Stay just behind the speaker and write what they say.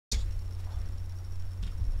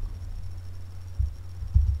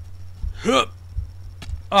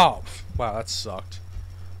Oh, wow, that sucked.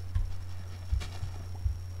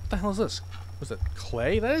 What the hell is this? Was that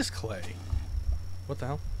clay? That is clay. What the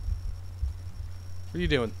hell? What are you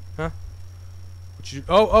doing? Huh? What you...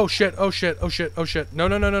 Oh shit, oh shit, oh shit, oh shit. No,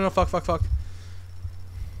 no, no, no, no, fuck, fuck, fuck.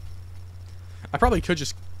 I probably could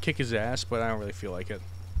just kick his ass, but I don't really feel like it.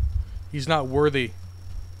 He's not worthy.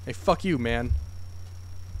 Hey, fuck you, man.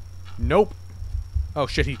 Nope. Oh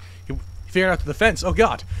shit, he figured out the fence. Oh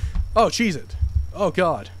god. Oh, cheese it. Oh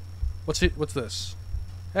god. What's it? What's this?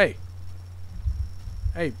 Hey.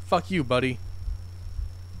 Hey, fuck you, buddy.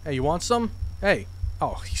 Hey, you want some? Hey.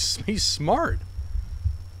 Oh, he's smart.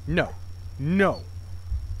 No. No.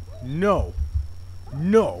 No.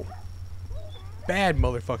 No. Bad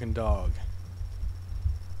motherfucking dog.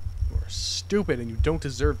 You are stupid and you don't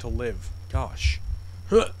deserve to live. Gosh.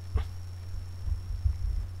 Huh.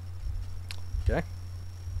 Okay.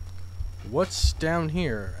 What's down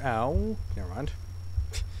here? Ow. Never mind.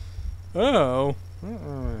 Oh.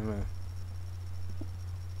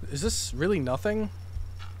 Is this really nothing?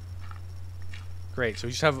 Great, so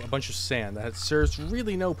we just have a bunch of sand that serves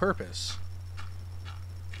really no purpose.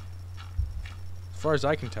 As far as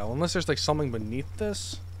I can tell. Unless there's like something beneath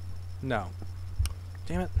this? No.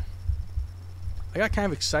 Damn it. I got kind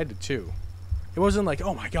of excited too. It wasn't like,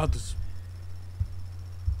 oh my god, this...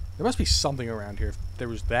 There must be something around here if there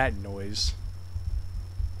was that noise.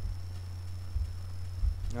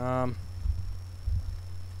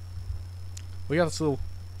 We got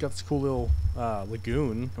this cool little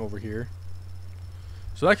lagoon over here.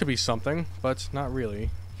 So that could be something, but not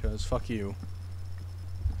really, because fuck you.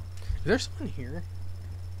 Is there someone here?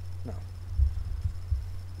 No.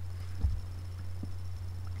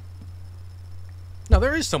 No,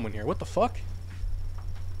 there is someone here. What the fuck?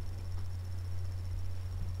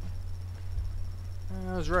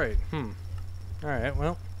 I was right. Alright,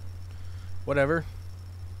 well. Whatever.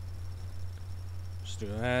 Just do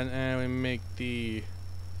that, and we make the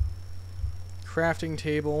crafting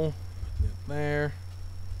table. Put it there.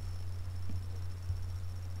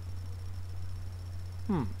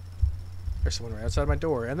 There's someone right outside my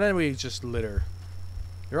door. And then we just litter.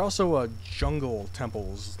 There are also jungle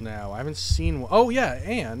temples now. I haven't seen one. Oh, yeah,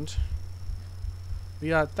 and we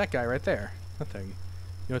got that guy right there. That thing.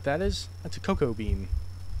 You know what that is? That's a cocoa bean.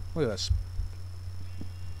 Look at this.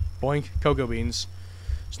 Boink, cocoa beans.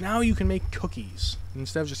 So now you can make cookies.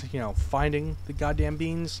 Instead of just, you know, finding the goddamn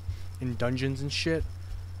beans in dungeons and shit,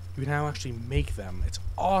 you can now actually make them. It's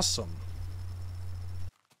awesome.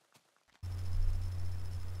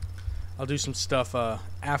 I'll do some stuff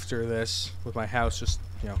after this with my house, just,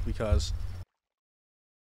 you know, because...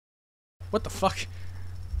 What the fuck?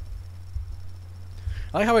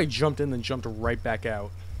 I like how I jumped in and jumped right back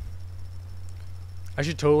out. I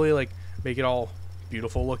should totally, like, make it all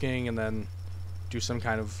beautiful looking and then do some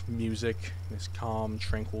kind of music. This calm,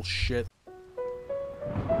 tranquil shit.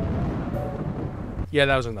 Yeah,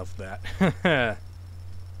 that was enough of that.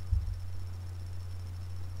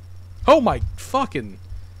 Oh my fucking...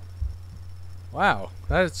 Wow,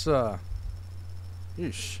 that's,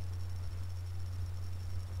 yeesh.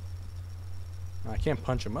 I can't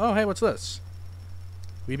punch him. Oh, hey, what's this?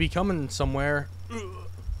 We be coming somewhere. Oh,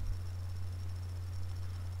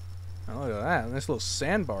 look at that. Nice little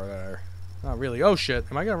sandbar there. Not really. Oh, shit.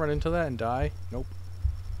 Am I gonna run into that and die? Nope.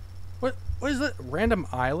 What is that? Random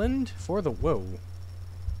island? For the... Whoa.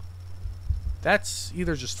 That's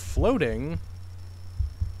either just floating...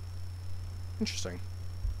 Interesting.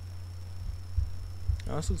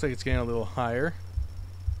 Oh, this looks like it's getting a little higher.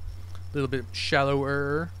 A little bit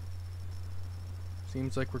shallower.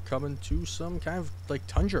 Seems like we're coming to some kind of, like,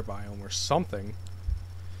 tundra biome or something.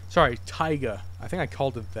 Sorry, taiga. I think I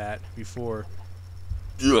called it that before.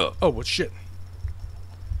 Yeah. Oh, what shit?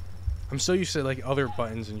 I'm so used to, like, other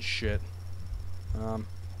buttons and shit.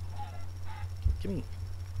 Give me.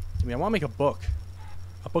 I want to make a book.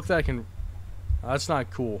 A book that I can... that's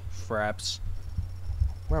not cool, fraps.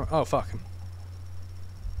 Where am I? Oh, fuck.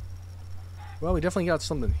 Well, we definitely got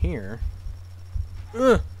something here.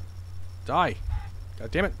 Ugh! Die!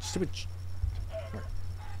 God damn it, stupid.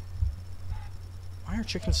 Why are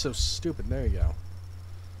chickens so stupid? There you go.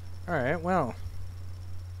 Alright, well.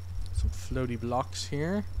 Some floaty blocks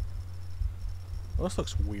here. Well, this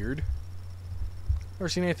looks weird. Never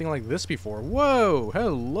seen anything like this before. Whoa!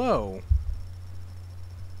 Hello!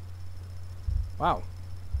 Wow.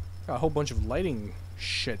 Got a whole bunch of lighting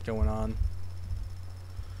shit going on.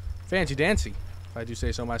 Fancy dancy, if I do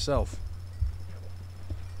say so myself.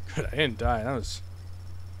 Good, I didn't die. That was...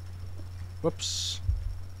 Whoops.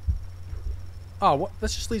 Oh, what?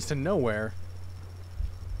 This just leads to nowhere.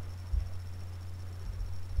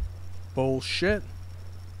 bullshit.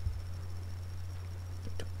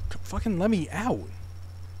 Fucking let me out.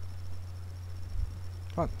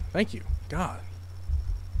 Come on, thank you. God.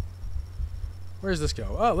 Where does this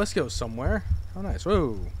go? Oh, let's go somewhere. Oh, nice.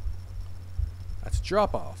 Whoa. That's a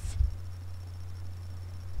drop off.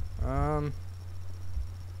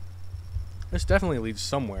 This definitely leads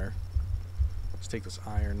somewhere. Let's take this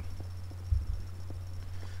iron.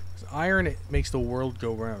 This iron, it makes the world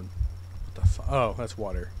go round. What the fuck? Oh, that's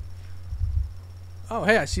water. Oh,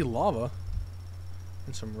 hey, I see lava.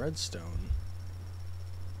 And some redstone.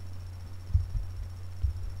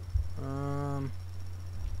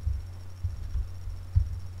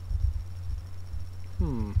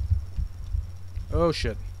 Oh,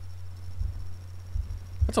 shit.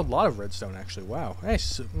 That's a lot of redstone, actually. Wow. Hey,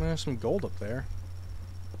 so, there's some gold up there.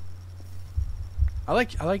 I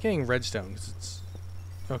like getting redstone because it's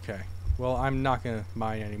okay. Well, I'm not gonna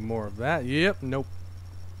mine any more of that. Yep. Nope.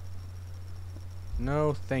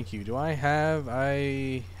 No, thank you. Do I have?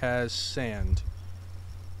 I has sand.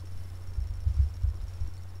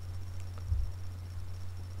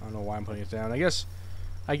 I don't know why I'm putting it down. I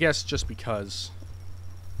guess just because.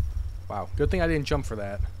 Wow. Good thing I didn't jump for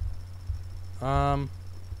that.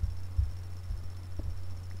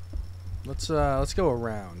 Let's go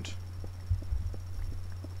around.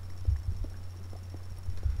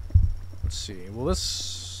 Let's see. Will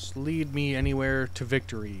this lead me anywhere to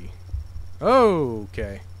victory? Oh,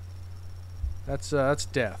 okay. That's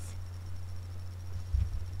death.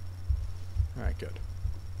 All right, good.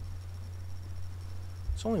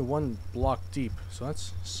 It's only one block deep, so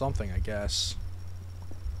that's something, I guess.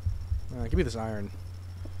 Give me this iron.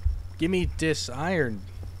 Give me this iron.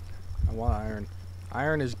 I want iron.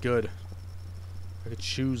 Iron is good. I could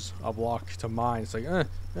choose a block to mine. It's like,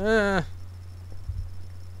 There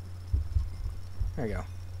you go.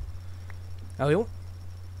 Now the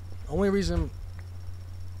only reason...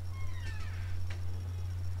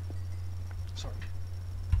 Sorry.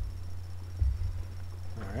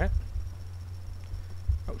 Alright.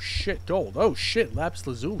 Oh shit, gold. Oh shit, lapis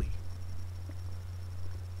lazuli.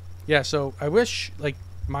 Yeah, so I wish, like,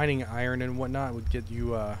 mining iron and whatnot would get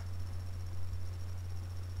you,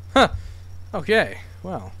 Huh! Okay,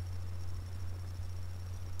 well.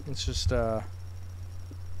 Let's just,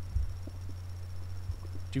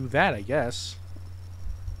 do that, I guess.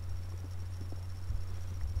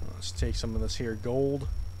 Let's take some of this here gold.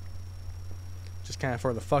 Just kind of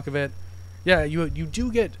for the fuck of it. Yeah, you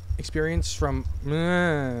do get experience from...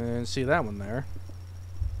 see that one there.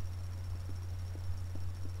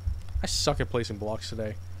 I suck at placing blocks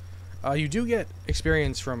today. You do get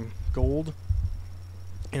experience from gold.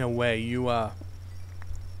 In a way, you,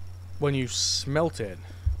 when you smelt it,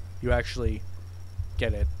 you actually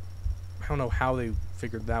get it. I don't know how they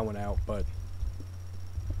figured that one out, but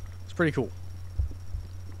it's pretty cool.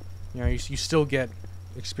 You know, you still get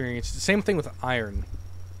experience. The same thing with iron,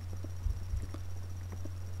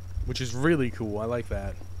 which is really cool. I like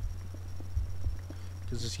that.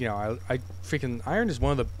 Because, you know, I freaking... Iron is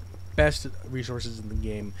one of the best resources in the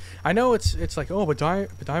game. I know it's like, oh, but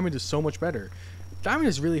diamond is so much better. Diamond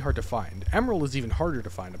is really hard to find. Emerald is even harder to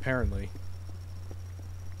find, apparently.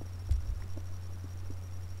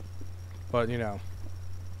 But, you know,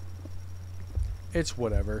 it's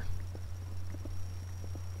whatever.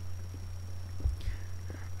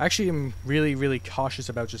 Actually, I'm really, really cautious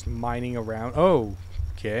about just mining around. Oh,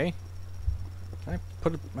 okay. Can I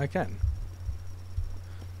put it? I can.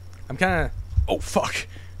 I'm kind of... Oh, fuck.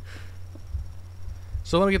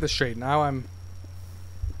 So let me get this straight. Now I'm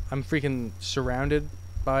freaking surrounded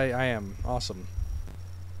by... I am. Awesome.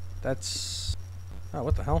 That's... Oh,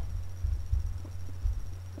 what the hell?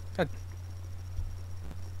 God.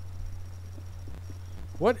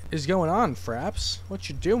 What is going on, Fraps? What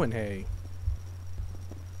you doing, hey?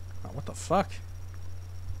 Oh, what the fuck?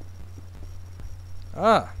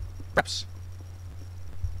 Ah, Fraps.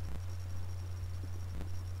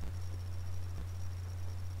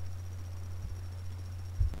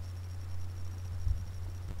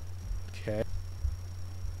 Okay.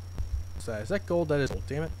 Is that gold? That is gold.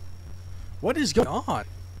 Damn it. What is going on?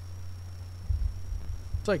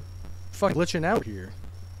 It's like fucking glitching out here.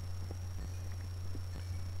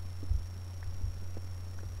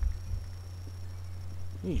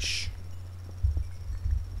 Yeesh.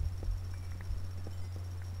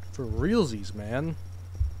 For realsies, man.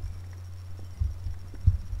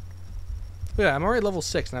 Yeah, I'm already level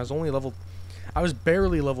 6, and I was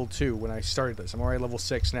barely level 2 when I started this. I'm already level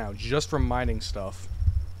 6 now, just from mining stuff.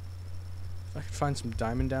 If I could find some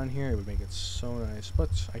diamond down here, it would make it so nice. But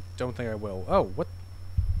I don't think I will. Oh, what?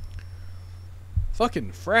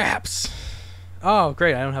 Fucking Fraps. Oh,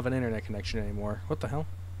 great. I don't have an internet connection anymore. What the hell?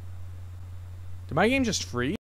 Did my game just freeze?